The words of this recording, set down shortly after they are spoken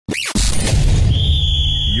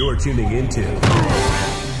You're tuning into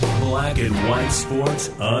Black and White Sports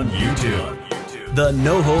on YouTube. The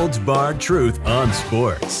no-holds-barred truth on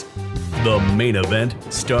sports. The main event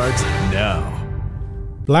starts now.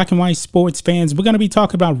 Black and White Sports fans, we're going to be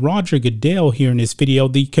talking about Roger Goodell here in this video,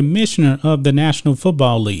 the commissioner of the National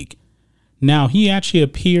Football League. Now, he actually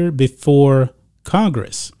appeared before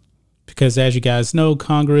Congress because, as you guys know,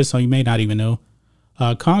 Congress, or you may not even know,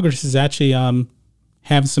 Congress is actually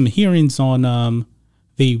having some hearings on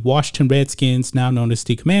the Washington Redskins, now known as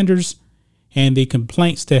the Commanders, and the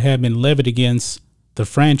complaints that have been levied against the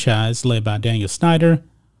franchise led by Daniel Snyder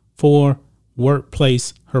for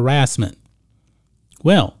workplace harassment.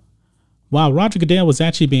 Well, while Roger Goodell was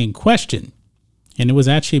actually being questioned, and it was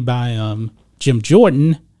actually by Jim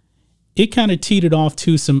Jordan, it kind of teetered off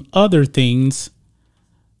to some other things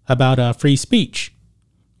about free speech.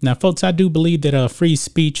 Now, folks, I do believe that free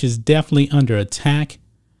speech is definitely under attack.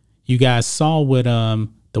 You guys saw what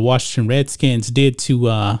the Washington Redskins did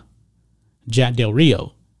to Jack Del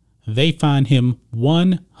Rio. They fined him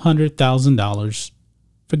 $100,000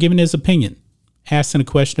 for giving his opinion, asking a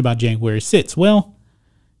question about January 6th. Well,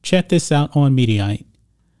 check this out on Mediaite.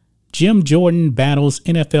 Jim Jordan battles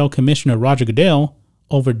NFL Commissioner Roger Goodell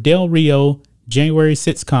over Del Rio January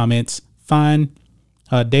 6 comments, fine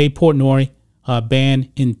Dave Portnoy, ban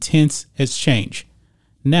intense exchange.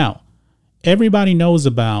 Now, everybody knows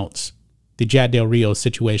about the Jack Del Rio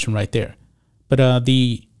situation right there. But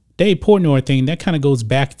the Dave Portnoy thing, that kind of goes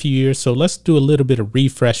back a few years. So let's do a little bit of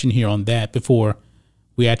refreshing here on that before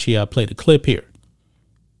we actually play the clip here.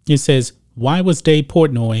 It says, why was Dave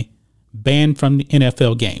Portnoy banned from the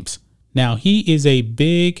NFL games? Now, he is a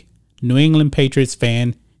big New England Patriots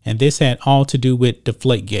fan, and this had all to do with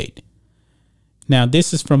Deflategate. Now,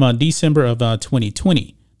 this is from December of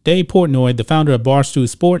 2020. Dave Portnoy, the founder of Barstool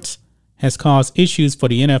Sports, has caused issues for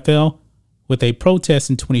the NFL with a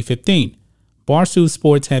protest in 2015. Barstool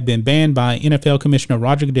Sports had been banned by NFL Commissioner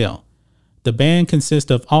Roger Goodell. The ban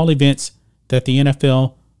consists of all events that the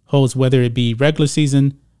NFL holds, whether it be regular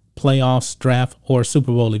season, playoffs, draft, or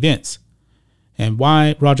Super Bowl events. And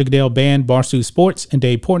why Roger Goodell banned Barstool Sports and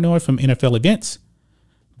Dave Portnoy from NFL events?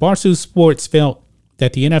 Barstool Sports felt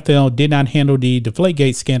that the NFL did not handle the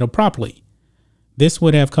Deflategate scandal properly. This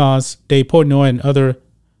would have caused Dave Portnoy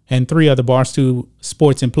and three other Barstool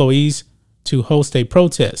Sports employees to host a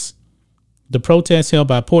protest. The protest held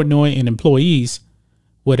by Portnoy and employees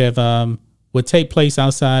would take place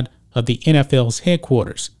outside of the NFL's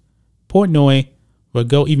headquarters. Portnoy would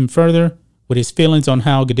go even further with his feelings on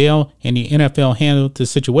how Goodell and the NFL handled the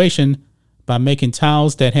situation by making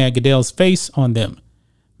towels that had Goodell's face on them.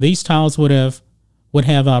 These towels would have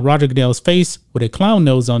Roger Goodell's face with a clown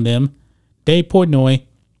nose on them. Dave Portnoy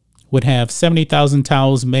would have 70,000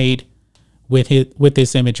 towels made with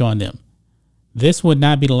this image on them. This would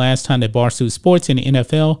not be the last time that Barstool Sports and the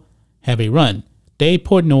NFL have a run. Dave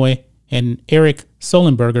Portnoy and Eric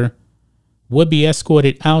Sullenberger would be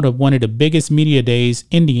escorted out of one of the biggest media days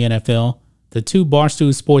in the NFL. The two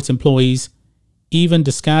Barstool Sports employees even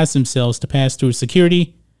disguised themselves to pass through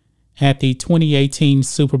security at the 2018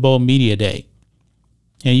 Super Bowl Media Day.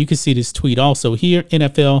 And you can see this tweet also here.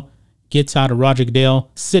 NFL gets out of Roger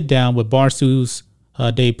Goodell, sit down with Barstool's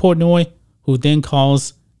Dave Portnoy, who then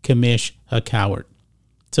calls Commish a coward.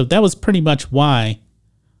 So that was pretty much why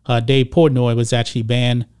Dave Portnoy was actually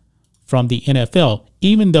banned from the NFL.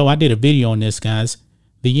 Even though I did a video on this, guys,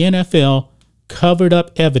 the NFL covered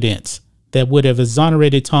up evidence that would have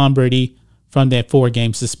exonerated Tom Brady from that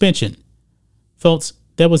 4-game suspension. Folks,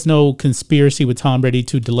 there was no conspiracy with Tom Brady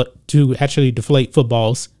to actually deflate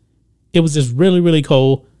footballs. It was just really, really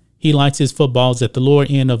cold. He likes his footballs at the lower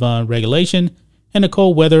end of regulation, and the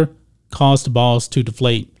cold weather caused the balls to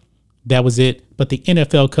deflate. That was it. But the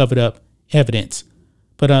NFL covered up evidence.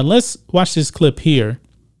 But let's watch this clip here.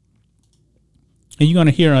 And you're going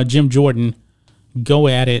to hear Jim Jordan go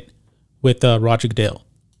at it with Roger Goodell.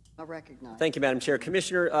 I recognize. Thank you, Madam Chair.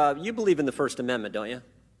 Commissioner, you believe in the First Amendment, don't you?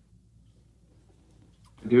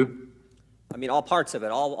 I do. I mean, all parts of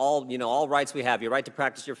it, all rights we have. Your right to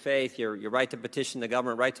practice your faith, your right to petition the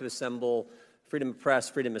government, right to assemble, freedom of press,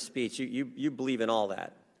 freedom of speech. You believe in all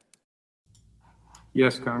that.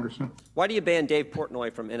 Yes, Congressman. Why do you ban Dave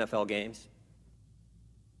Portnoy from NFL games?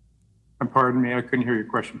 Pardon me, I couldn't hear your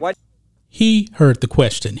question. Why He heard the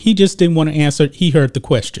question. He just didn't want to answer it. He heard the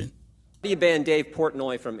question. do you ban Dave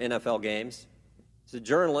Portnoy from NFL games? He's a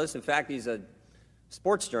journalist. In fact, he's a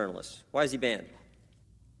sports journalist. Why is he banned?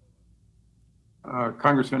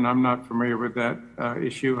 Congressman, I'm not familiar with that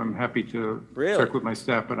issue. I'm happy to check with my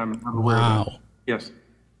staff, but I'm not aware of that. Yes.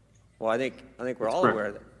 Well, I think we're all aware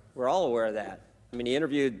of that. We're all aware of that. I mean, he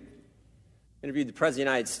interviewed interviewed the President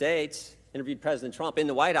of the United States, interviewed President Trump in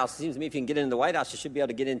the White House. It seems to me if you can get into the White House, you should be able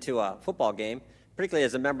to get into a football game, particularly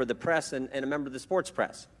as a member of the press and a member of the sports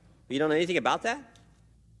press. You don't know anything about that?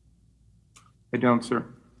 I don't, sir.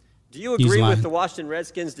 Do you agree with the Washington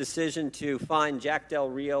Redskins' decision to fine Jack Del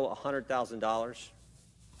Rio $100,000?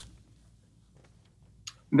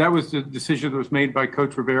 That was the decision that was made by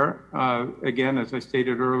Coach Rivera. Again, as I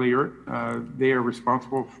stated earlier, they are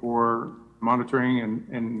responsible for monitoring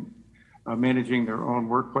and managing their own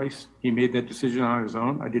workplace. He made that decision on his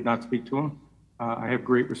own. I did not speak to him. I have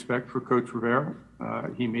great respect for Coach Rivera.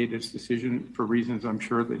 He made this decision for reasons I'm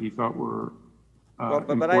sure that he thought were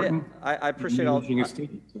important. I appreciate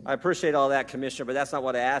I appreciate all that, Commissioner, but that's not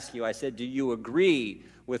what I asked you. I said, do you agree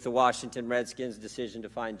with the Washington Redskins' decision to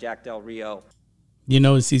fine Jack Del Rio? You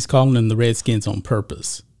notice he's calling them the Redskins on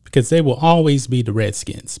purpose because they will always be the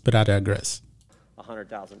Redskins, but I digress.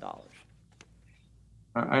 $100,000.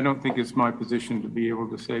 I don't think it's my position to be able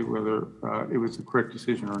to say whether it was the correct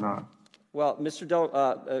decision or not. Well,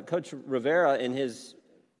 Coach Rivera, in his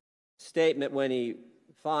statement when he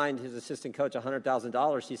fined his assistant coach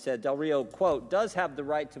 $100,000, he said Del Rio, quote, does have the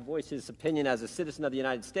right to voice his opinion as a citizen of the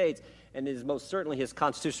United States, and it is most certainly his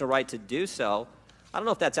constitutional right to do so. I don't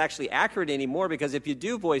know if that's actually accurate anymore, because if you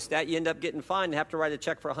do voice that, you end up getting fined and have to write a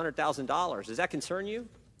check for $100,000. Does that concern you?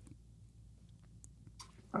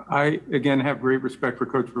 I, again, have great respect for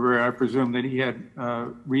Coach Rivera. I presume that he had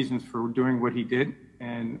reasons for doing what he did,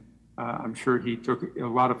 and I'm sure he took a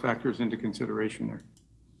lot of factors into consideration there.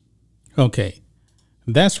 Okay.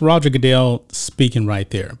 That's Roger Goodell speaking right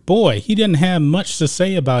there. Boy, he didn't have much to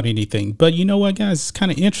say about anything. But you know what, guys? It's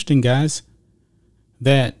kind of interesting, guys,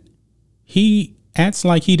 that he acts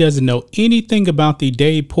like he doesn't know anything about the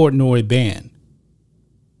Dave Portnoy ban.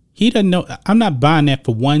 He doesn't know. I'm not buying that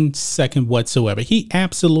for 1 second whatsoever. He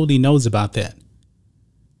absolutely knows about that.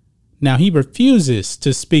 Now, he refuses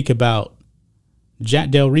to speak about Jack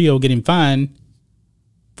Del Rio getting fined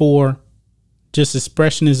for just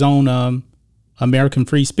expressing his own American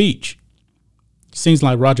free speech. Seems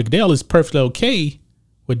like Roger Goodell is perfectly okay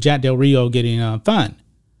with Jack Del Rio getting fined.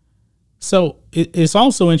 So it's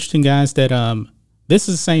also interesting, guys, that this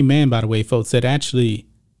is the same man, by the way, folks, that actually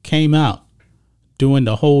came out during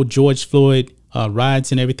the whole George Floyd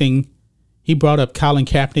riots and everything. He brought up Colin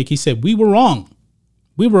Kaepernick. He said, we were wrong.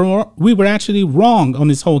 We were actually wrong on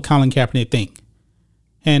this whole Colin Kaepernick thing.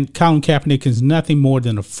 And Colin Kaepernick is nothing more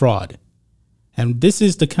than a fraud. And this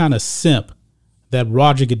is the kind of simp that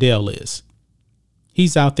Roger Goodell is.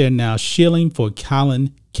 He's out there now shilling for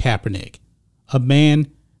Colin Kaepernick, a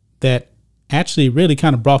man that actually really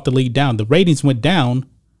kind of brought the league down. The ratings went down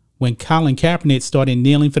when Colin Kaepernick started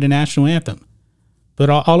kneeling for the national anthem. But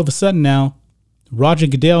all of a sudden now, Roger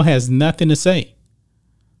Goodell has nothing to say.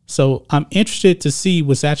 So I'm interested to see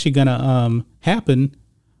what's actually going to happen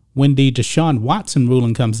when the Deshaun Watson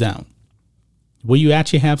ruling comes down. Will you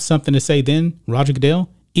actually have something to say then, Roger Goodell?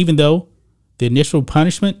 Even though the initial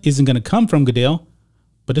punishment isn't going to come from Goodell,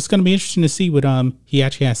 but it's going to be interesting to see what he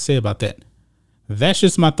actually has to say about that. That's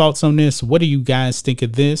just my thoughts on this. What do you guys think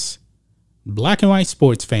of this? Black and white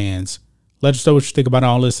sports fans, let us know what you think about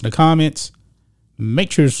all this in the comments.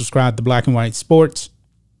 Make sure to subscribe to Black and White Sports,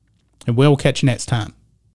 and we'll catch you next time.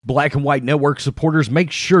 Black and White Network supporters,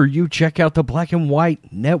 make sure you check out the Black and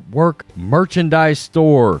White Network merchandise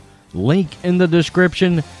store. Link in the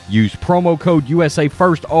description. Use promo code USA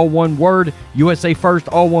First, all one word. USA First,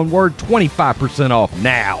 all one word. 25% off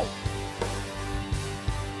now.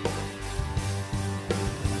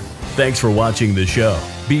 Thanks for watching the show.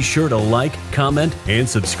 Be sure to like, comment, and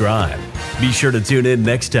subscribe. Be sure to tune in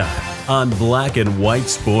next time on Black and White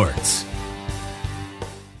Sports.